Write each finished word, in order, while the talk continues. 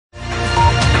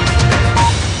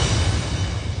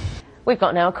We've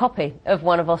got now a copy of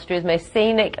one of Austria's most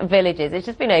scenic villages. It's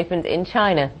just been opened in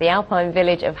China. The alpine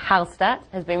village of Hallstatt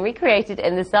has been recreated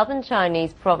in the southern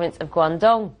Chinese province of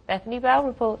Guangdong. Bethany Bell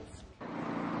reports.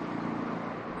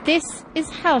 This is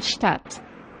Hallstatt,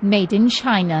 made in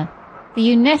China. The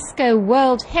UNESCO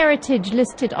World Heritage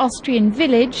listed Austrian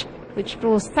village, which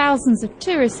draws thousands of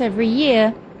tourists every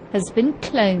year, has been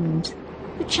cloned.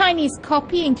 The Chinese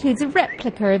copy includes a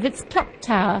replica of its clock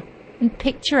tower and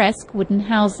picturesque wooden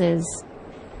houses.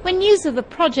 When news of the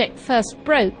project first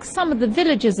broke, some of the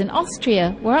villagers in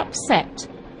Austria were upset.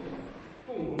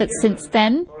 But since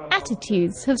then,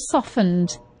 attitudes have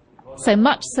softened. So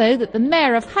much so that the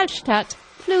mayor of Hallstatt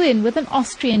flew in with an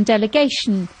Austrian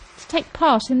delegation to take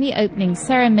part in the opening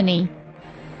ceremony.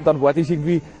 So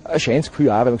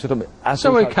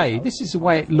okay, this is the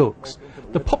way it looks.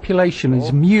 The population is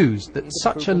amused that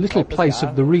such a little place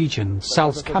of the region,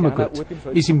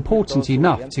 Salzkammergut, is important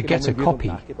enough to get a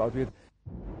copy.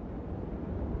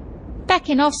 Back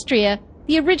in Austria,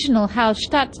 the original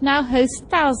Hallstatt now hosts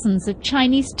thousands of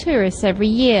Chinese tourists every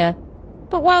year.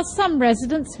 But while some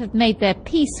residents have made their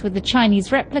peace with the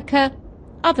Chinese replica,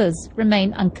 others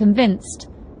remain unconvinced,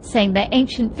 saying their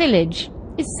ancient village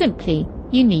is simply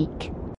unique.